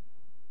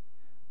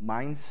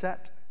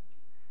 mindset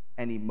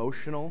and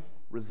emotional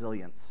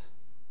resilience.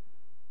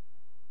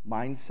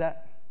 Mindset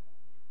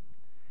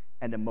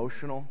and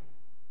emotional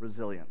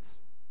resilience.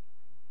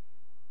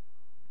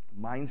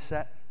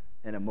 Mindset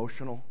and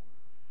emotional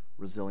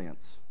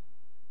resilience.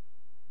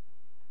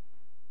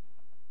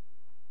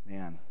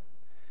 Man,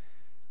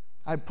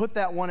 I put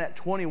that one at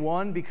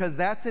 21 because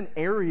that's an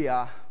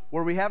area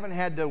where we haven't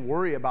had to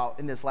worry about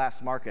in this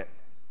last market.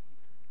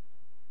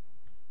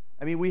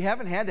 I mean, we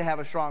haven't had to have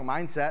a strong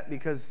mindset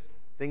because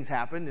things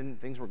happened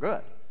and things were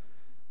good.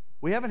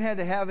 We haven't had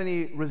to have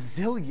any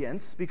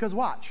resilience because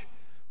watch.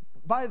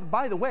 By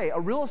the way, a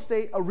real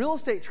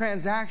estate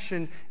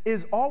transaction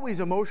is always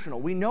emotional.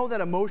 We know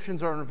that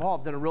emotions are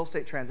involved in a real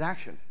estate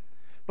transaction.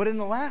 But in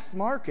the last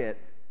market,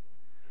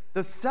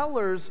 the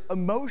seller's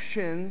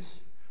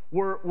emotions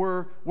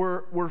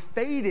were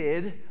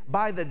faded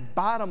by the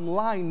bottom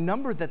line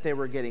number that they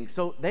were getting.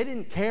 So they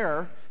didn't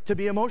care to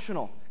be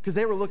emotional because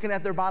they were looking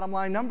at their bottom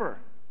line number.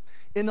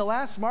 In the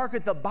last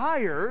market, the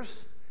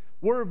buyers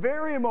were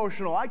very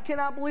emotional. I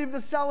cannot believe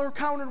the seller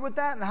countered with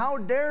that, and how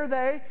dare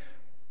they?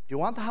 Do you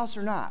want the house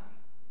or not?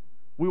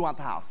 We want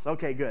the house.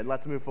 Okay, good.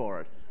 Let's move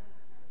forward.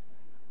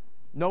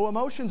 No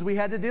emotions we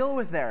had to deal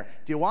with there.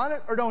 Do you want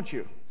it or don't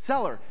you?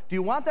 Seller, do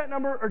you want that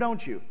number or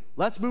don't you?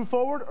 Let's move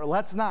forward or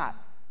let's not.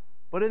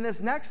 But in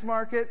this next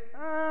market,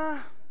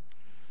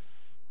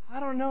 I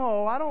don't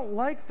know. I don't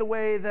like the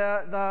way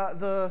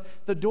the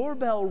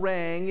doorbell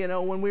rang,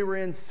 when we were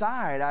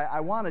inside. I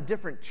want a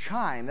different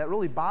chime. That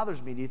really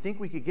bothers me. Do you think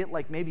we could get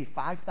like maybe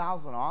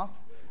 $5,000 off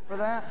for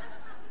that?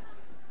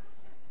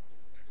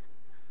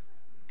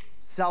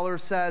 Seller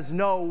says,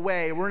 no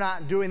way, we're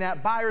not doing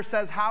that. Buyer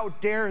says, how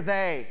dare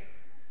they?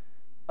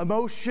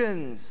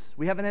 Emotions.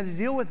 We haven't had to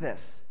deal with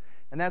this.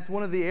 And that's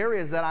one of the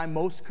areas that I'm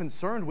most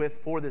concerned with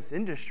for this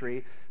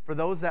industry. For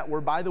those that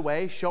were, by the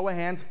way, show of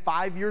hands,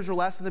 5 years or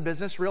less in the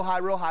business, real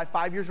high,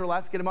 5 years or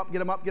less, get them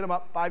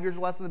up, 5 years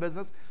or less in the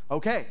business.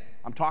 Okay,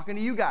 I'm talking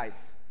to you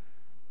guys.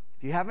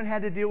 If you haven't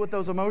had to deal with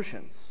those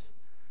emotions,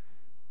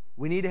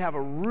 we need to have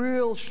a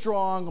real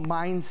strong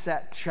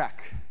mindset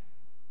check.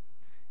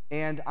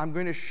 And I'm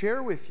going to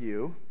share with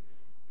you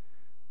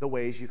the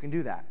ways you can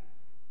do that.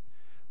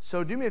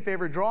 So do me a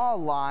favor, draw a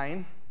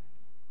line.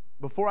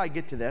 Before I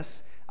get to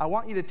this, I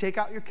want you to take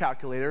out your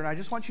calculator, and I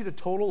just want you to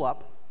total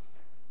up.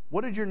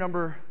 What did your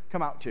number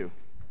come out to?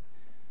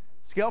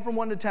 Scale from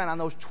 1 to 10 on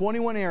those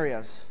 21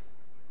 areas.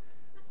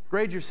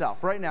 Grade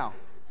yourself right now.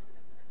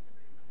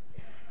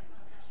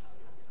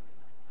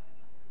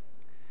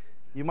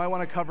 You might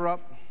want to cover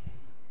up.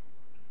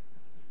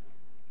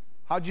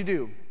 How'd you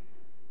do?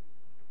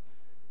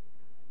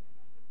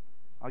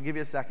 I'll give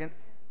you a second.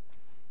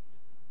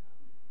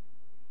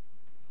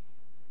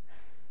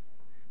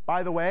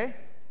 By the way,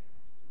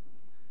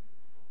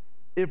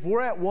 if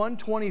we're at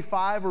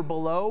 125 or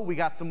below, we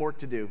got some work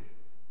to do.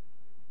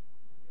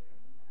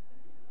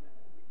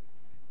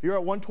 If you're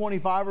at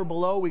 125 or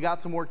below, we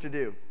got some work to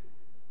do.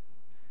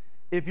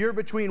 If you're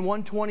between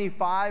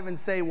 125 and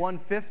say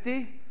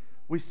 150,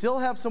 we still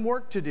have some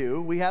work to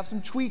do. We have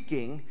some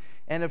tweaking.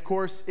 And of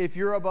course, if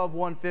you're above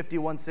 150,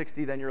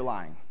 160, then you're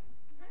lying.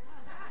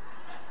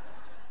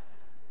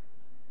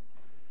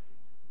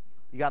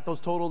 You got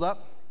those totaled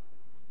up?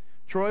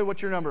 Troy,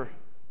 what's your number?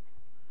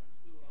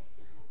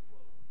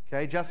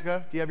 Okay,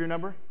 Jessica, do you have your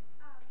number?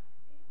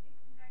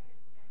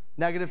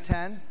 It's -10.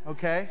 -10,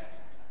 okay.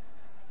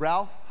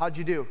 Ralph, how'd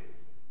you do?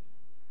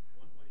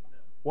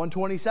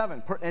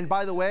 127. And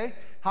by the way,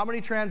 how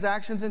many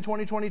transactions in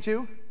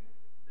 2022?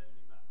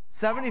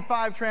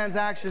 75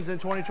 transactions in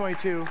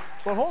 2022.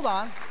 But hold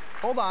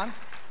on.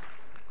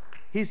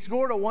 He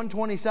scored a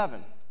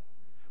 127,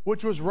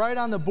 which was right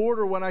on the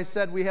border when I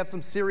said we have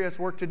some serious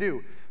work to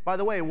do. By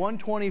the way,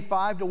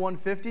 125 to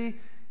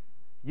 150,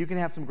 you can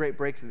have some great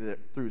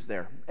breakthroughs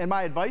there. And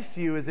my advice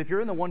to you is if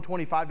you're in the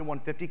 125 to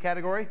 150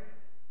 category,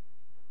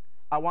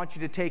 I want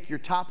you to take your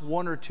top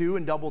one or two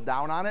and double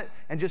down on it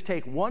and just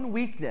take one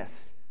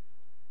weakness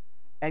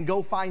and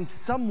go find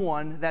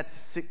someone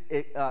that's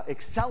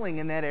excelling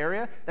in that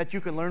area that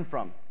you can learn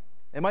from.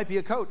 It might be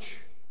a coach.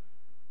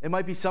 It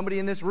might be somebody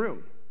in this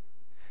room.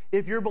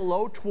 If you're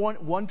below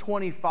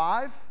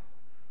 125,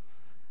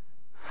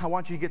 I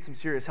want you to get some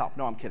serious help.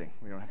 No, I'm kidding.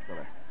 We don't have to go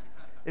there.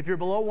 If you're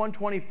below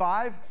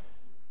 125,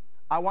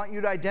 I want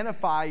you to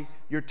identify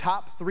your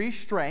top 3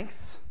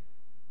 strengths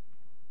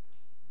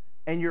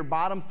and your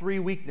bottom 3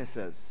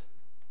 weaknesses.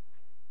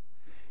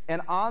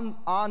 And on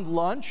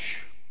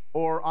lunch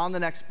or on the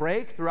next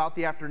break throughout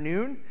the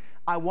afternoon,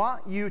 I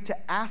want you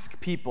to ask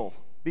people,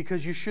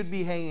 because you should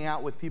be hanging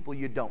out with people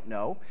you don't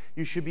know.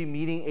 You should be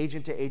meeting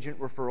agent-to-agent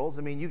referrals.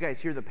 I mean, you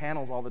guys hear the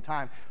panels all the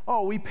time.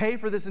 Oh, we pay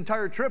for this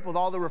entire trip with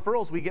all the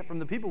referrals we get from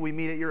the people we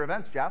meet at your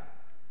events, Jeff.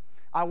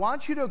 I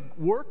want you to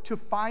work to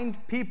find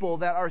people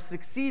that are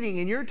succeeding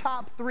in your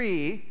top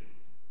 3.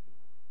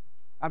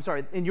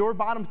 In your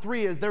bottom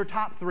 3 is their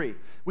top 3.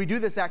 We do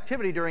this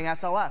activity during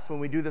SLS when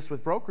we do this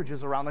with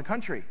brokerages around the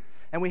country.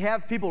 And we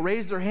have people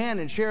raise their hand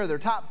and share their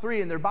top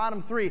 3 and their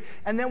bottom 3,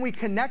 and then we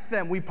connect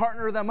them. We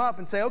partner them up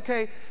and say,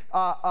 okay,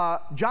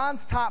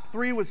 John's top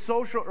 3 was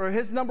social, or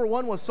his number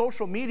 1 was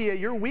social media.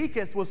 Your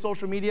weakest was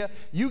social media.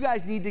 You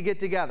guys need to get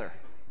together.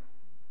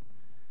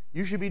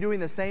 You should be doing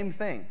the same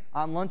thing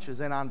on lunches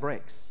and on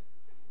breaks.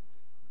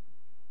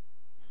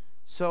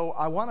 So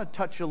I want to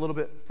touch a little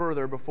bit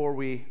further before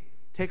we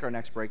take our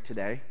next break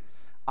today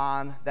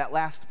on that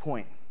last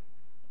point,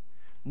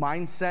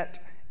 mindset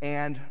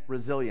and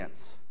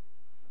resilience.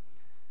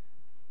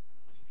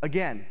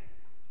 Again,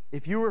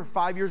 if you were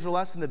 5 years or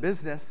less in the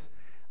business,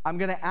 I'm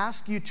going to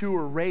ask you to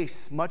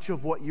erase much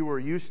of what you were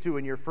used to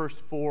in your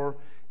first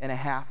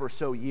 4.5 or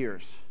so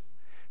years.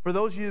 For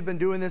those of you who've been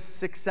doing this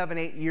 6, 7,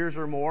 8 years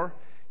or more,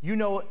 you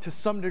know to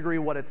some degree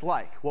what it's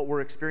like, what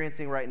we're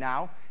experiencing right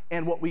now,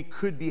 and what we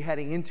could be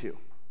heading into.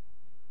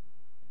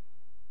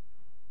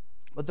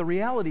 But the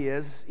reality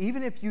is,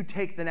 even if you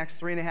take the next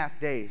 3.5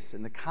 days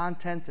and the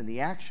content and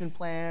the action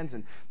plans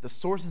and the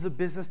sources of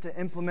business to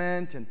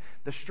implement and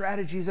the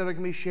strategies that are going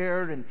to be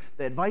shared and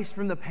the advice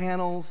from the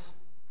panels,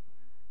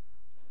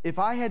 if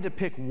I had to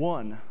pick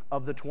one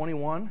of the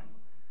 21,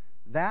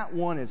 that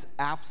one is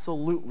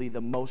absolutely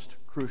the most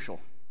crucial.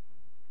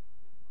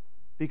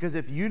 Because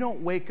if you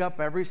don't wake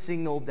up every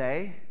single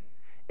day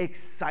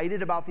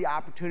excited about the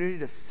opportunity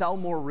to sell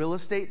more real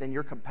estate than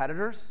your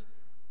competitors,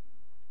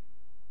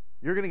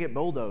 you're going to get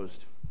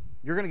bulldozed.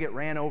 You're going to get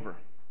ran over.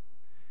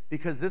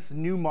 Because this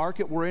new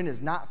market we're in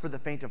is not for the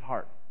faint of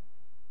heart.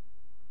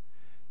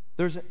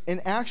 There's an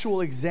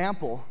actual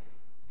example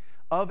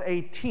of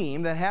a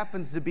team that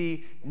happens to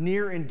be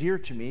near and dear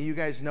to me. You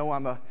guys know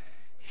I'm a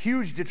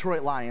huge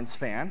Detroit Lions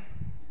fan.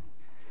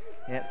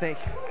 Yeah,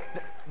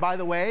 by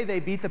the way, they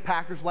beat the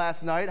Packers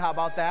last night. How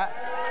about that?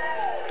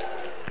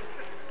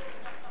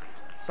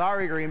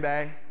 Sorry, Green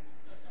Bay.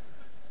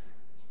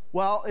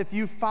 Well, if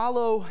you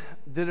follow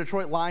the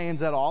Detroit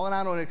Lions at all, and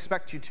I don't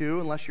expect you to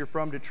unless you're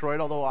from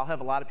Detroit, although I'll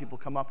have a lot of people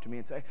come up to me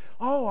and say,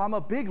 oh, I'm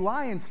a big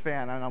Lions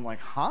fan. And I'm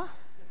like, huh?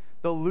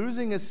 The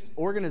losingest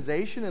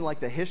organization in like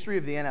the history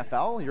of the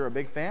NFL, you're a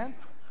big fan?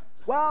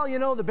 Well, you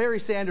know, the Barry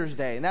Sanders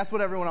Day, and that's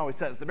what everyone always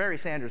says, the Barry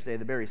Sanders Day,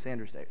 the Barry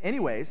Sanders Day.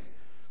 Anyways,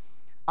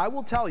 I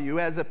will tell you,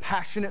 as a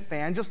passionate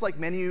fan, just like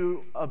many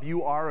of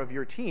you are of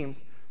your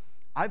teams,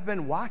 I've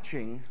been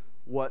watching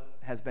what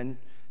has been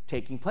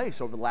taking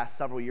place over the last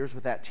several years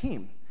with that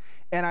team.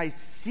 And I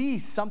see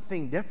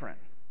something different.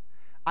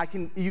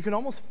 You can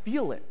almost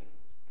feel it.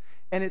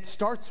 And it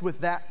starts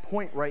with that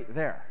point right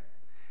there.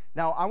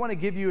 Now, I want to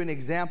give you an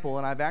example,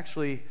 and I've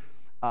actually,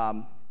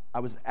 I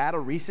was at a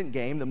recent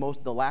game,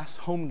 the last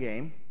home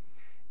game,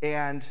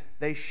 and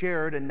they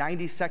shared a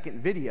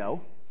 90-second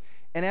video.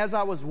 And as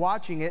I was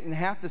watching it, and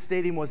half the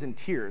stadium was in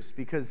tears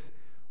because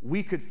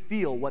we could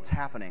feel what's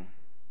happening.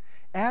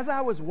 As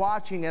I was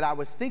watching it, I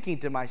was thinking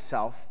to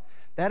myself,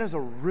 that is a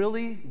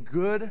really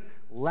good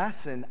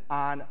lesson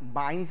on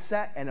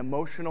mindset and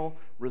emotional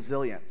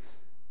resilience.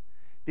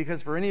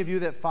 Because for any of you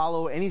that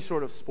follow any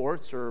sort of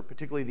sports, or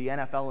particularly the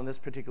NFL in this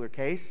particular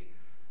case,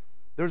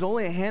 There's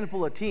only a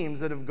handful of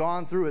teams that have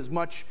gone through as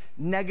much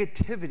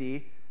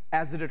negativity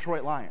as the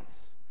Detroit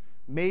Lions.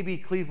 Maybe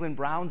Cleveland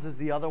Browns is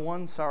the other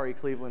one. Sorry,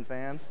 Cleveland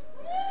fans.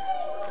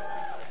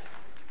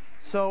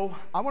 So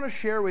I want to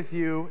share with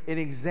you an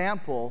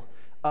example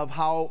of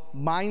how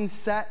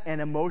mindset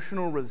and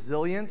emotional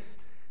resilience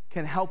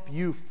can help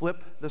you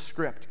flip the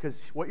script.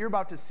 Because what you're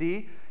about to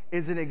see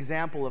is an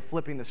example of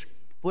flipping the switch.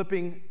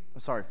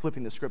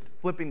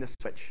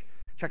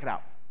 Check it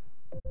out.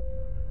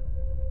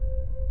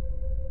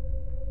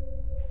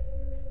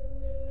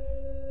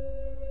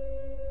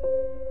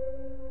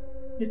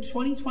 The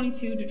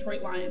 2022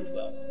 Detroit Lions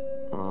will.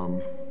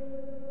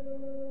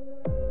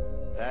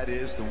 That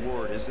is the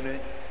word, isn't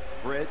it?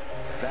 Grit.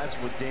 That's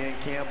what Dan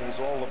Campbell's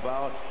all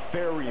about.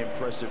 Very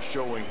impressive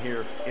showing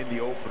here in the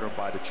opener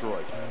by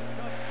Detroit.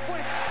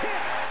 Hit,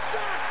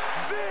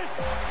 sack.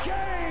 This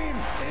game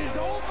is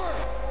over.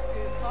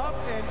 Is up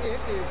and it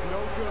is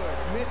no good.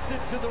 Missed it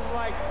to the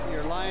right.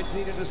 Your Lions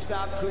needed to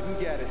stop, couldn't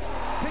get it.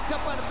 Picked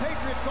up by the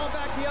Patriots, going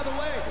back the other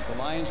way. As the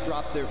Lions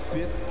drop their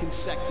 5th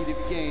consecutive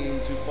game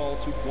to fall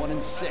to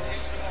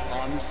 1-6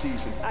 on the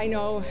season. I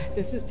know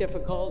this is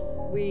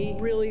difficult. We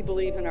really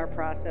believe in our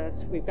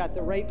process. We've got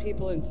the right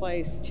people in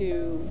place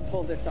to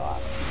pull this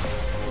off.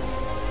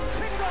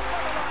 Picked up by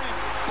the Lions.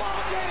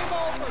 Ball game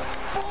over.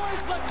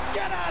 Boys, let's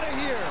get out of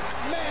here.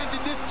 Man,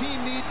 did this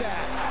team need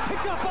that.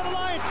 Picked up by the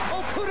Lions.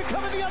 Okudah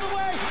coming the other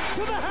way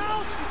to the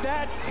house.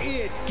 That's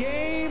it.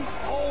 Game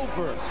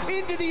over.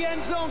 Into the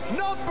end zone.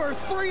 Number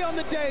 3 on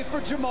the day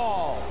for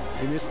Jamal.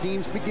 And this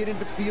team's beginning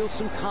to feel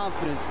some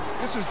confidence.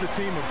 This is the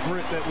team of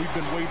grit that we've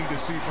been waiting to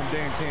see from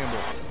Dan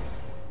Campbell.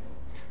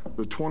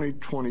 The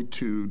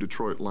 2022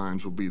 Detroit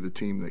Lions will be the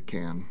team that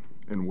can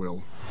and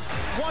will.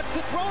 Wants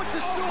to throw it to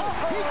Sewell.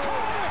 He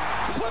caught it.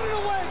 Put it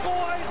away,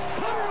 boys.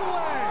 Put it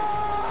away.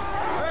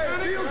 Hey, it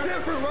feels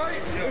different,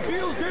 right? It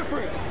feels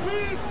different.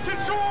 We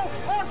control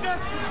our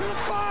destiny. To the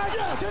 5,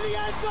 yes. To the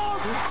end zone.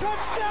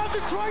 Touchdown,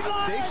 Detroit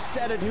Lions. They've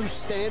set a new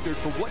standard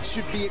for what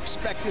should be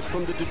expected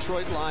from the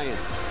Detroit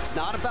Lions. It's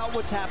not about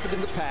what's happened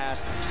in the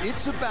past.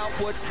 It's about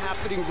what's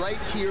happening right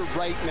here,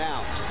 right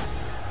now.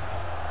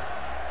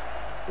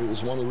 It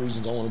was one of the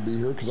reasons I want to be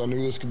here because I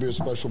knew this could be a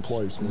special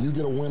place. When you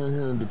get a winner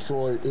here in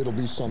Detroit, it'll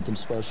be something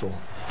special.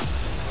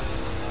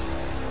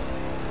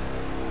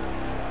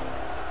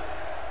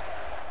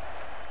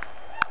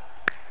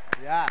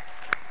 Yes.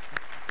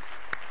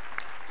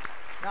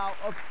 Now,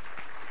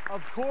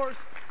 of course,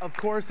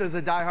 as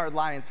a diehard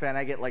Lions fan,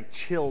 I get like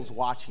chills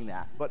watching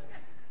that. But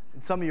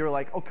some of you are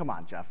like, oh, come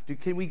on, Jeff.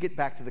 Can we get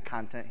back to the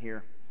content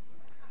here?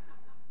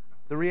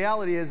 The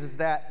reality is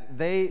that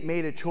they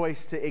made a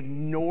choice to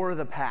ignore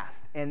the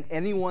past. And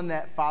anyone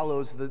that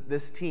follows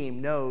this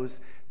team knows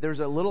there's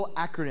a little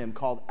acronym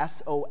called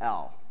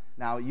SOL.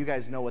 Now, you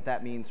guys know what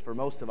that means for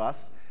most of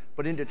us.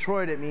 But in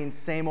Detroit, it means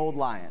same old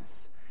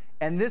Lions.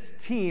 And this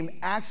team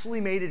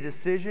actually made a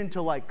decision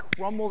to like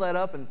crumble that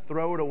up and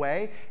throw it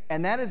away.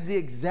 And that is the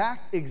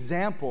exact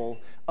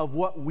example of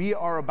what we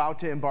are about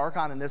to embark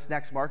on in this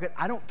next market.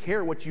 I don't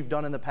care what you've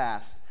done in the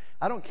past.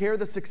 I don't care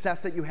the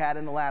success that you had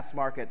in the last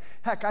market.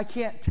 Heck, I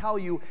can't tell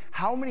you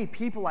how many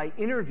people I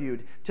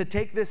interviewed to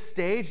take this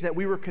stage that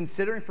we were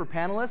considering for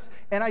panelists,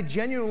 and I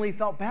genuinely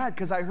felt bad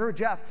because I heard,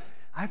 Jeff,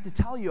 I have to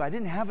tell you, I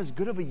didn't have as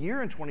good of a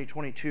year in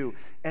 2022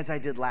 as I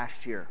did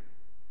last year.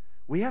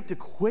 We have to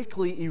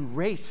quickly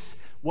erase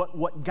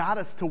what got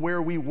us to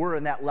where we were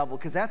in that level,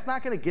 because that's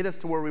not going to get us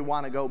to where we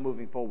want to go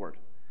moving forward.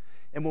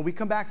 And when we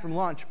come back from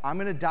lunch, I'm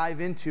going to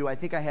dive into, I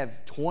think I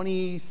have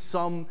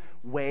 20-some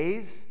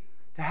ways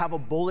to have a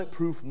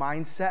bulletproof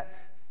mindset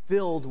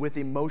filled with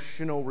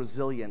emotional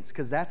resilience,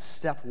 because that's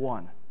step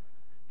 1.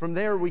 From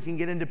there, we can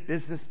get into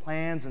business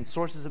plans and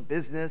sources of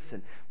business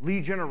and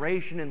lead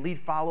generation and lead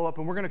follow-up,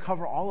 and we're going to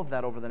cover all of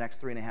that over the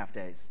next 3.5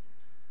 days.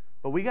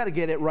 But we got to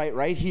get it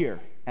right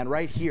here and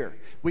right here.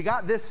 We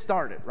got this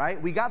started,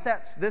 right? We got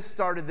this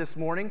started this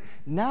morning.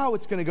 Now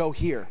it's going to go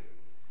here,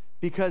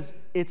 because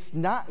it's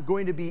not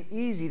going to be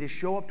easy to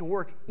show up to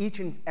work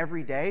each and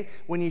every day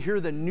when you hear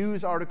the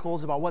news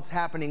articles about what's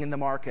happening in the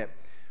market,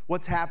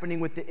 what's happening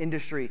with the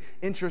industry,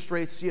 interest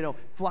rates,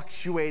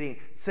 fluctuating,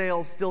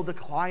 sales still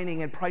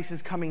declining, and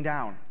prices coming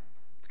down.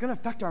 It's going to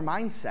affect our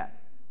mindset.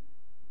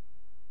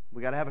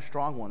 We got to have a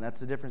strong one.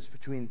 That's the difference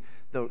between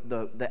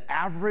the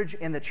average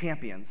and the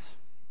champions.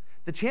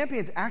 The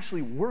champions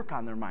actually work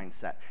on their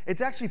mindset.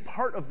 It's actually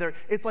part of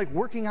it's like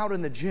working out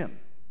in the gym.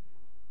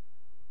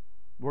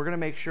 We're going to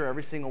make sure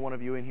every single one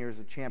of you in here is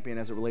a champion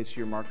as it relates to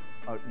your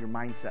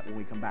mindset when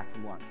we come back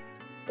from lunch.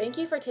 Thank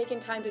you for taking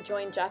time to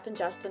join Jeff and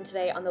Justin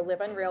today on the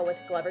Live Unreal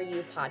with Glover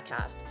U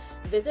podcast.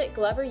 Visit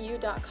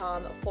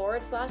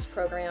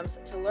gloveru.com/programs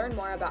to learn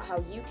more about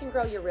how you can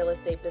grow your real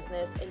estate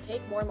business and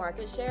take more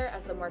market share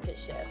as the market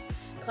shifts.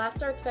 Class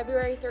starts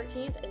February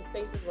 13th and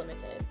space is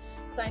limited.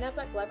 Sign up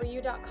at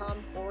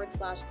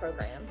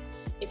gloveru.com/programs.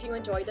 If you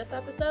enjoyed this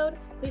episode,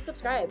 please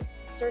subscribe.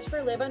 Search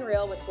for Live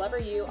Unreal with Glover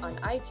U on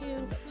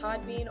iTunes,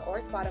 Podbean, or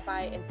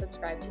Spotify and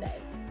subscribe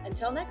today.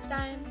 Until next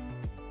time.